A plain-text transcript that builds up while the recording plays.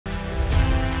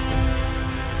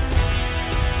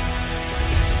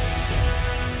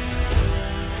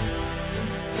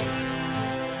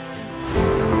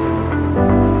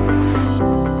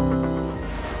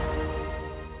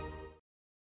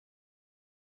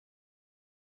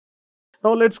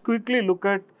Now, let us quickly look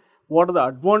at what are the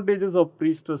advantages of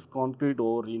pre-stressed concrete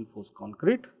over reinforced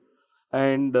concrete.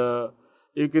 And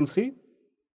you can see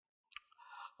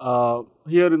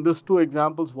here in these two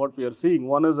examples what we are seeing,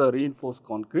 one is a reinforced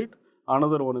concrete,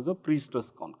 another one is a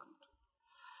pre-stressed concrete.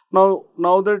 Now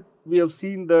that we have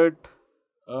seen that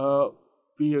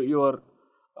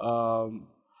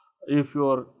if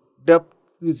your depth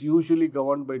is usually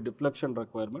governed by deflection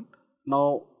requirement,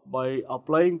 now by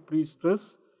applying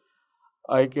pre-stress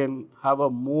I can have a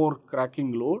more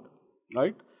cracking load,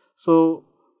 right. So,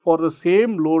 for the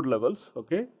same load levels,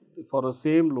 okay, for the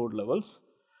same load levels,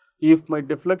 if my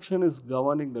deflection is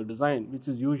governing the design, which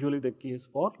is usually the case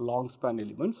for long span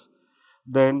elements,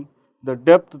 then the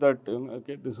depth that,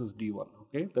 okay, this is D1,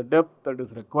 okay, the depth that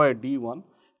is required D1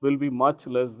 will be much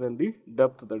less than the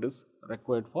depth that is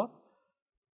required for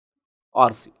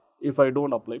RC if I do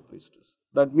not apply pre-stress.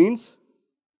 That means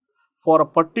for a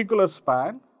particular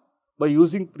span, by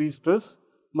using pre-stress,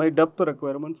 my depth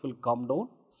requirements will come down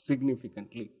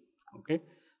significantly, okay.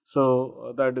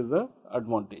 So, that is the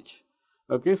advantage,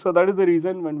 okay. So, that is the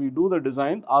reason when we do the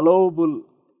design, allowable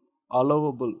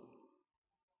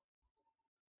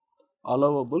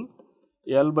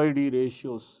L by D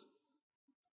ratios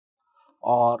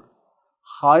are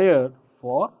higher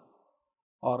for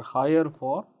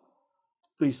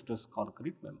pre-stressed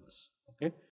concrete members,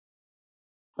 okay.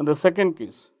 And the second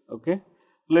case, okay,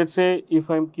 let us say if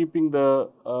I am keeping the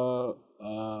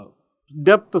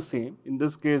depth the same, in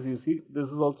this case you see this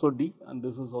is also D and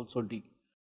this is also D.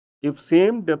 If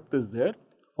same depth is there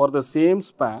for the same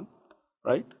span,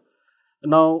 right.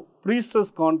 Now,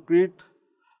 pre-stressed concrete,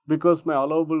 because my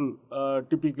allowable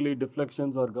typically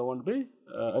deflections are governed by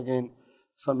again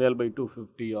some L by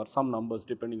 250 or some numbers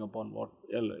depending upon what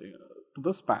L to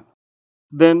the span,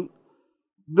 then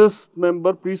this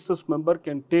member, pre-stressed member,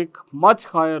 can take much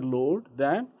higher load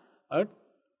than a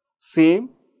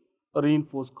same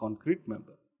reinforced concrete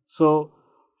member. So,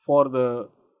 for the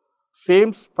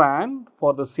same span,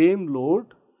 for the same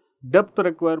load, depth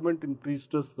requirement in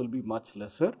pre-stress will be much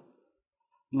lesser.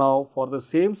 Now, for the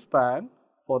same span,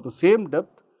 for the same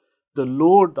depth, the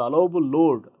load, the allowable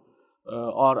load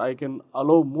or I can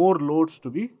allow more loads to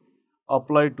be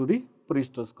applied to the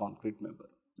pre-stressed concrete member,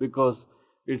 because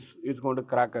it's going to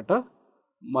crack at a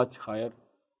much higher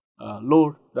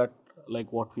load that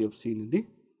like what we have seen in the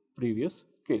previous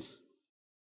case.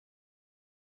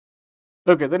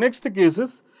 Okay, the next case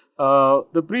is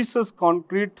the pre-stressed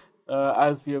concrete,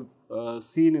 as we have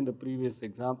seen in the previous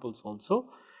examples also,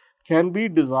 can be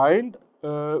designed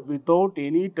without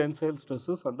any tensile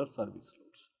stresses under service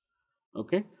loads,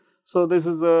 okay. So, this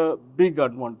is a big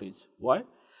advantage. Why?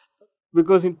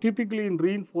 Because typically in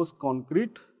reinforced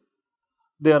concrete,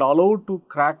 they are allowed to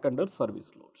crack under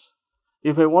service loads.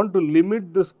 If I want to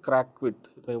limit this crack width,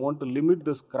 if I want to limit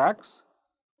this cracks,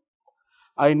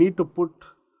 I need to put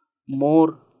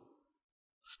more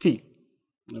steel,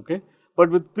 okay. But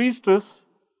with pre-stress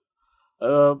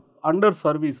under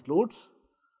service loads,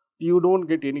 you do not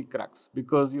get any cracks,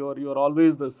 because you are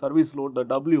always the service load, the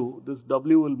W, this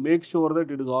W will make sure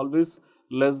that it is always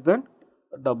less than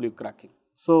W cracking.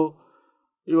 So,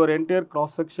 your entire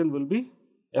cross section will be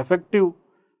effective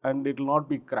and it will not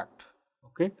be cracked,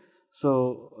 okay.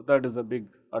 So, that is a big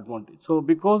advantage. So,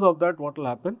 because of that, what will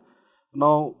happen?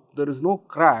 Now, there is no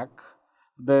crack,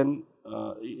 then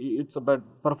it's a better,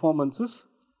 performance is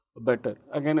better.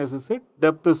 Again, as I said,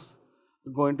 depth is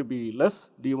going to be less,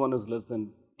 D1 is less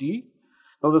than D.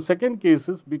 Now, the second case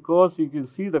is because you can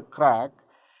see the crack,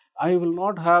 I will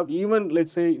not have, even let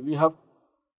us say we have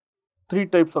 3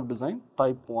 types of design,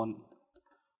 type 1,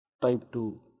 type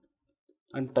 2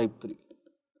 and type 3.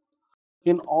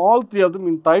 In all 3 of them,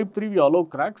 in type 3 we allow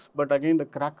cracks, but again the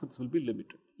crack widths will be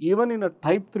limited. Even in a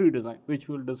type 3 design, which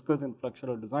we will discuss in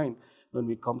flexural design when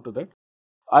we come to that,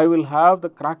 I will have the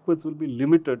crack widths will be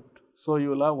limited. So, you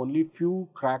will have only few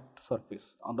cracked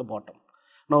surface on the bottom.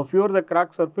 Now, fewer the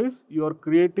cracked surface, you are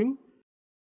creating,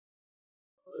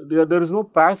 there is no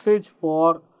passage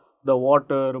for the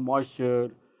water,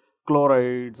 moisture,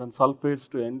 chlorides and sulfates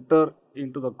to enter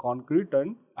into the concrete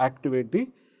and activate the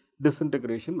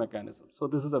disintegration mechanism. So,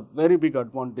 this is a very big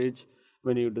advantage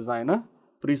when you design a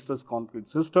pre-stressed concrete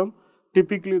system.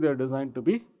 Typically, they are designed to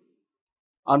be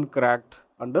uncracked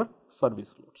under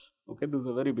service loads, okay. This is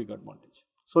a very big advantage.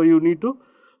 So, you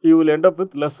will end up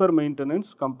with lesser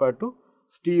maintenance compared to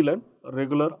steel and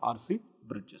regular RC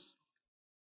bridges,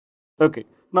 okay.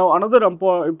 Now, another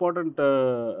important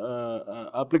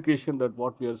application that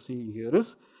what we are seeing here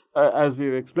is, as we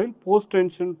have explained,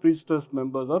 post-tension pre-stressed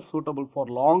members are suitable for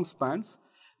long spans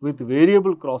with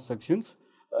variable cross sections.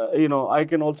 I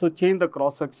can also change the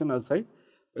cross section as I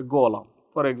go along.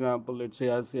 For example, let's say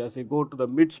as I go to the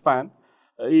mid span,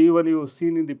 even you have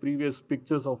seen in the previous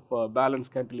pictures of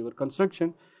balanced cantilever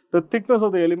construction, the thickness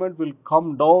of the element will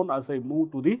come down as I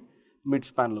move to the mid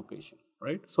span location,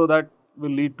 right. So, that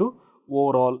will lead to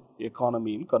overall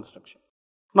economy in construction.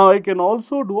 Now, I can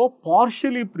also do a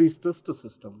partially pre-stressed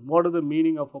system. What is the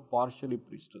meaning of a partially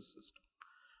pre-stressed system,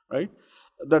 right?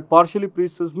 That partially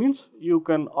pre-stressed means you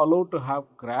can allow to have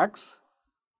cracks,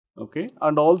 okay,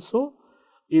 and also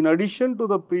in addition to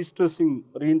the pre-stressing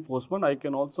reinforcement, I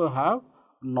can also have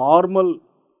normal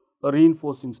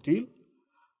reinforcing steel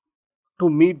to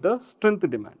meet the strength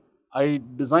demand. I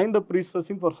design the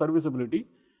pre-stressing for serviceability,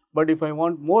 but if I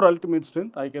want more ultimate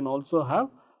strength, I can also have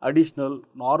additional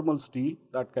normal steel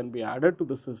that can be added to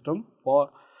the system for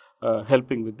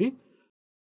helping with the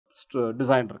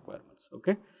design requirements.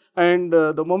 Okay. And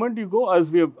the moment you go,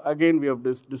 as we have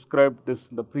described this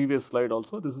in the previous slide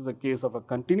also, this is a case of a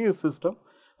continuous system,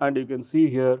 and you can see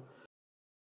here,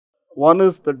 one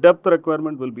is the depth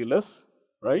requirement will be less,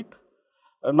 right.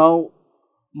 Now,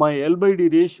 my L by D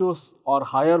ratios are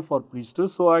higher for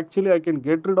pre-stress, so actually I can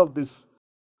get rid of this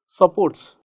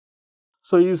supports.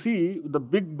 So, you see the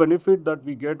big benefit that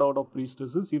we get out of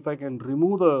pre-stress is if I can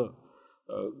remove the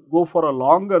go for a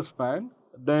longer span,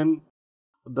 then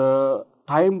the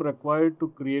time required to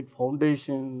create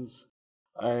foundations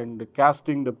and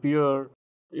casting the pier,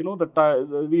 you know,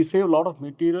 we save a lot of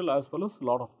material as well as a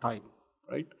lot of time,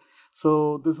 right.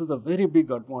 So, this is a very big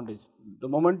advantage. The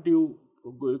moment you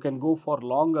can go for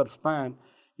longer span,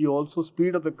 you also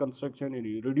speed up the construction and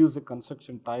you reduce the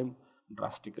construction time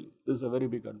drastically. This is a very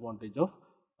big advantage of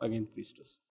again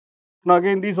pre-stress. Now,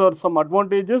 again these are some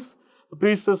advantages. The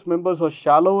pre-stress members are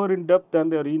shallower in depth than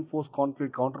their reinforced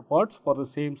concrete counterparts for the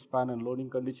same span and loading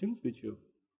conditions which you have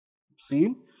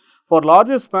seen. For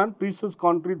larger span, pre-stress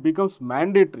concrete becomes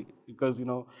mandatory because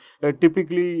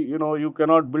typically you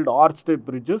cannot build arch type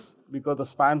bridges because the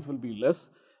spans will be less.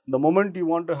 The moment you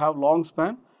want to have long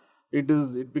span, it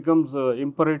becomes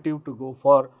imperative to go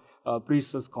for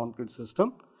pre-stress concrete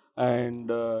system. And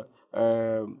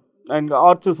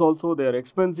arches also, they are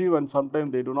expensive and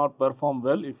sometimes they do not perform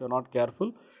well if you are not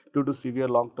careful due to severe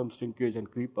long term shrinkage and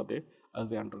creep as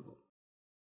they undergo.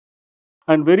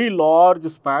 And very large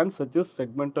spans such as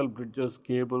segmental bridges,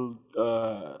 cable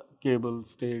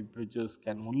stayed bridges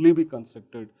can only be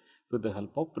constructed with the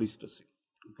help of pre-stressing.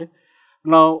 Okay.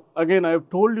 Now, again I have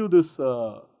told you this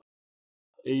L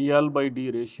by D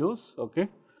ratios, okay,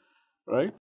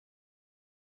 right.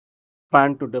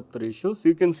 Span to depth ratios.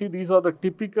 You can see these are the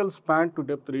typical span to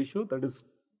depth ratio that is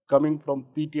coming from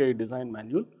PTI design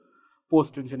manual,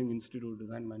 Post Tensioning Institute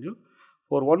design manual.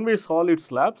 For one-way solid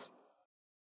slabs,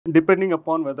 depending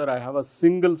upon whether I have a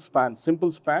single span,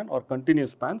 simple span or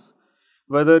continuous spans,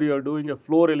 whether you are doing a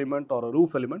floor element or a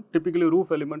roof element, typically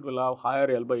roof element will have higher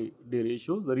L by D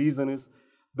ratios. The reason is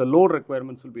the load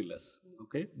requirements will be less,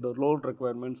 okay. The load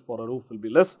requirements for a roof will be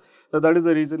less. So, that is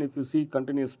the reason if you see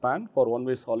continuous span for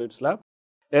one-way solid slab,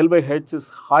 L by H is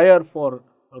higher for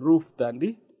roof than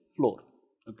the floor,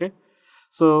 okay.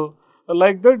 So,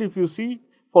 like that if you see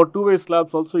for two-way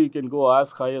slabs also you can go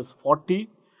as high as 40,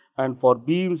 and for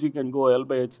beams you can go L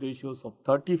by H ratios of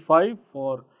 35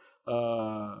 for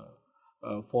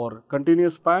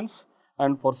continuous spans,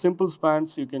 and for simple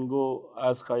spans you can go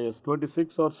as high as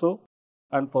 26 or so.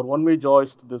 And for one-way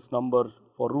joist, this number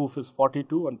for roof is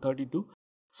 42 and 32.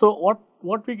 So,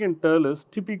 what we can tell is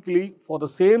typically for the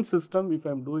same system, if I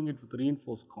am doing it with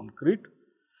reinforced concrete,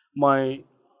 my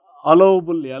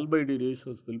allowable L by D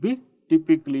ratios will be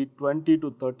typically 20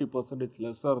 to 30%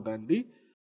 lesser than the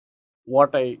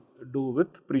what I do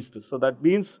with pre-stress. So, that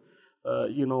means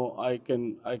I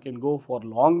can go for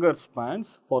longer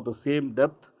spans for the same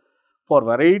depth for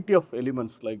variety of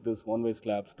elements like this, one-way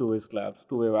slabs,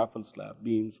 two-way waffle slab,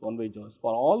 beams, one-way joists.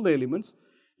 For all the elements,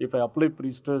 if I apply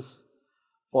pre-stress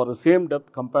for the same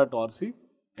depth compared to RC,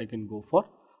 I can go for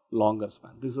longer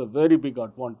span. This is a very big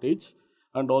advantage,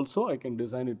 and also I can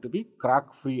design it to be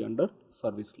crack free under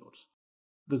service loads.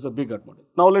 This is a big advantage.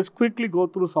 Now, let us quickly go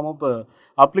through some of the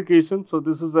applications. So,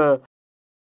 this is a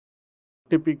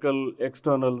typical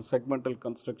external segmental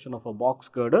construction of a box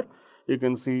girder. You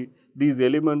can see these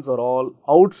elements are all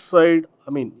outside,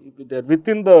 I mean they are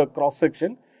within the cross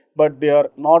section, but they are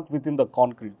not within the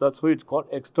concrete. That is why it is called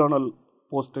external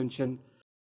post tension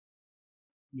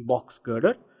box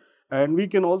girder. And we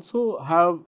can also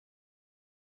have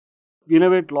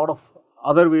innovate lot of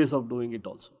other ways of doing it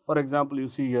also. For example, you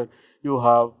see here you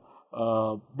have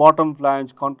bottom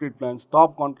flange, concrete flange,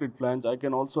 top concrete flange. I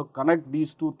can also connect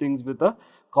these two things with a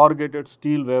corrugated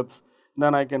steel webs.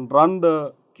 Then I can run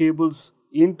the cables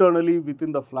internally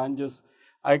within the flanges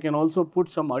I can also put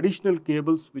some additional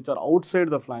cables which are outside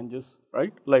the flanges,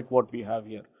 right, like what we have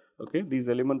here. Okay, these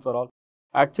elements are all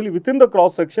actually within the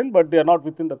cross section, but they are not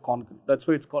within the concrete. That's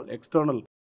why it's called external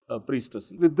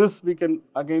pre-stressing. With this, we can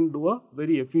again do a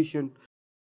very efficient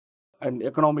and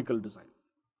economical design.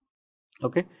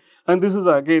 Okay, and this is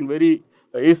again very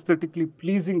aesthetically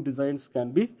pleasing designs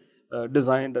can be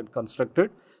designed and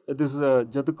constructed. This is a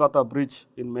Jatukata bridge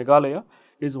in Meghalaya.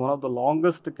 It is one of the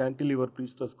longest cantilever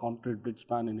pre-stressed concrete bridge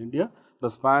span in India. The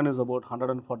span is about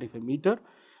 145 meter,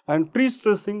 and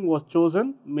pre-stressing was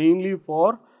chosen mainly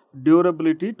for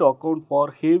durability to account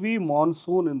for heavy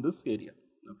monsoon in this area.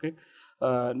 Okay,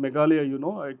 Meghalaya, you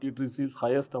know, it receives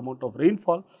highest amount of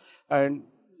rainfall, and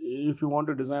if you want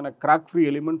to design a crack-free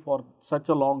element for such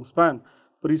a long span,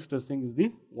 pre-stressing is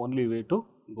the only way to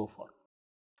go for.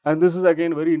 And this is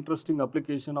again very interesting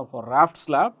application of a raft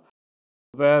slab,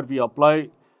 where we apply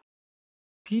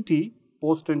PT,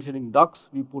 post-tensioning ducts,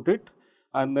 we put it,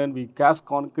 and then we cast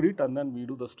concrete, and then we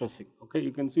do the stressing. Okay,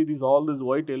 you can see all these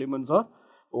white elements are,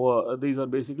 these are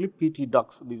basically PT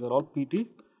ducts. These are all PT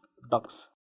ducts.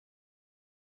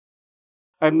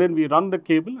 And then we run the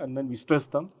cable, and then we stress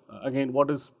them. Again, what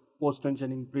is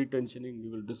post-tensioning, pre-tensioning, we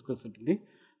will discuss it in the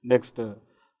next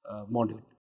module.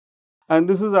 And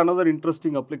this is another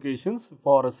interesting applications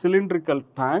for a cylindrical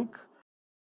tank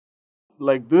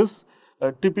like this.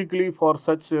 Typically for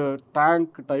such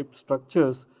tank type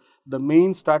structures, the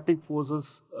main static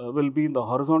forces will be in the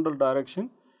horizontal direction,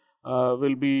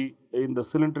 will be in the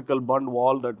cylindrical bund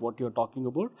wall, that what you are talking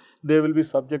about. They will be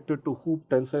subjected to hoop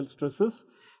tensile stresses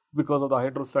because of the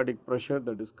hydrostatic pressure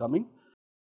that is coming.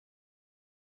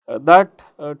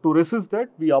 To resist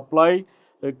that, we apply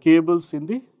cables in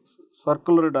the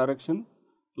circular direction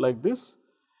like this,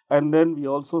 and then we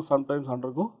also sometimes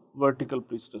undergo vertical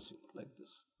pre-stressing like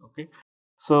this. Okay.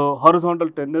 So, horizontal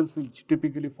tendons will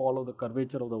typically follow the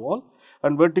curvature of the wall,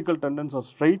 and vertical tendons are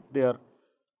straight, they are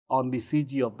on the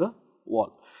CG of the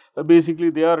wall. Basically,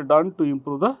 they are done to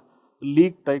improve the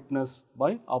leak tightness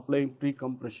by applying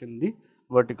pre-compression in the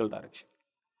vertical direction.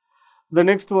 The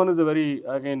next one is very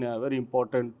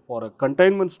important for a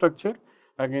containment structure.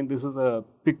 Again, this is a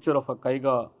picture of a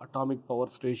Kaiga atomic power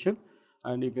station,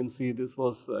 and you can see this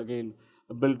was again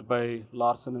built by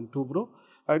Larsen and Toubro,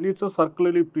 and it's a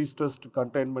circularly pre-stressed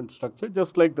containment structure,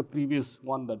 just like the previous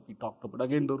one that we talked about.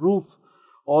 Again, the roof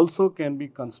also can be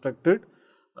constructed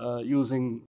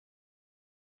using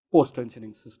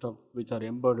post-tensioning system, which are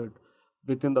embedded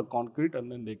within the concrete,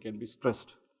 and then they can be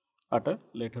stressed at a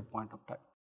later point of time.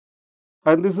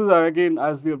 And this is again,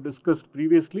 as we have discussed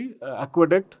previously,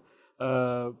 aqueduct,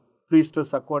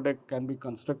 pre-stressed aqueduct can be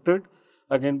constructed,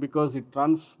 again because it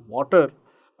runs water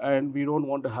and we don't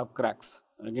want to have cracks.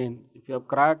 Again, if you have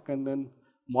crack and then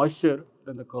moisture,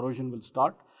 then the corrosion will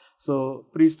start. So,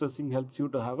 pre-stressing helps you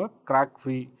to have a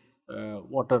crack-free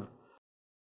water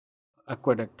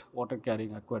aqueduct, water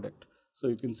carrying aqueduct. So,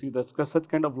 you can see that such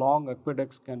kind of long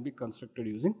aqueducts can be constructed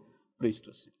using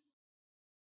pre-stressing.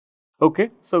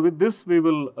 Okay, so with this we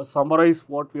will summarize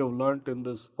what we have learnt in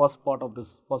this first part of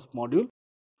this first module.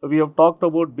 We have talked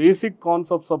about basic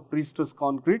concepts of pre-stressed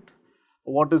concrete.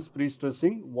 What is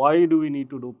pre-stressing? Why do we need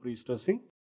to do pre-stressing?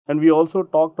 And we also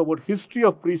talked about history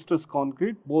of pre-stressed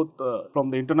concrete, both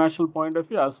from the international point of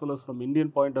view as well as from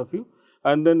Indian point of view.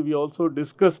 And then we also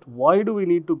discussed why do we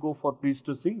need to go for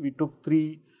pre-stressing. We took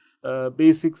three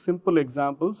basic simple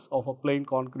examples of a plain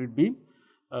concrete beam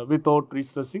without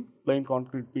pre-stressing, plain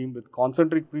concrete beam with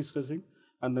concentric pre-stressing,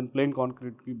 and then plain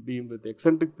concrete beam with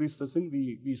eccentric pre-stressing.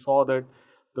 We saw that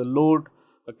the load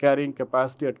carrying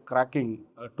capacity at cracking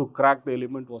to crack the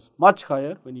element was much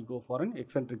higher when you go for an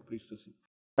eccentric pre-stressing.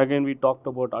 Again, we talked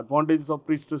about advantages of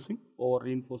pre-stressing over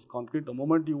reinforced concrete. The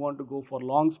moment you want to go for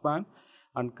long span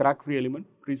and crack free element,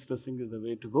 pre-stressing is the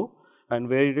way to go, and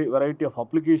variety of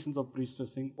applications of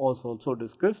pre-stressing was also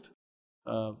discussed.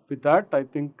 With that, I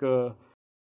think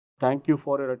thank you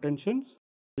for your attention.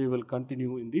 We will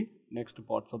continue in the next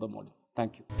parts of the module.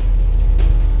 Thank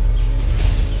you.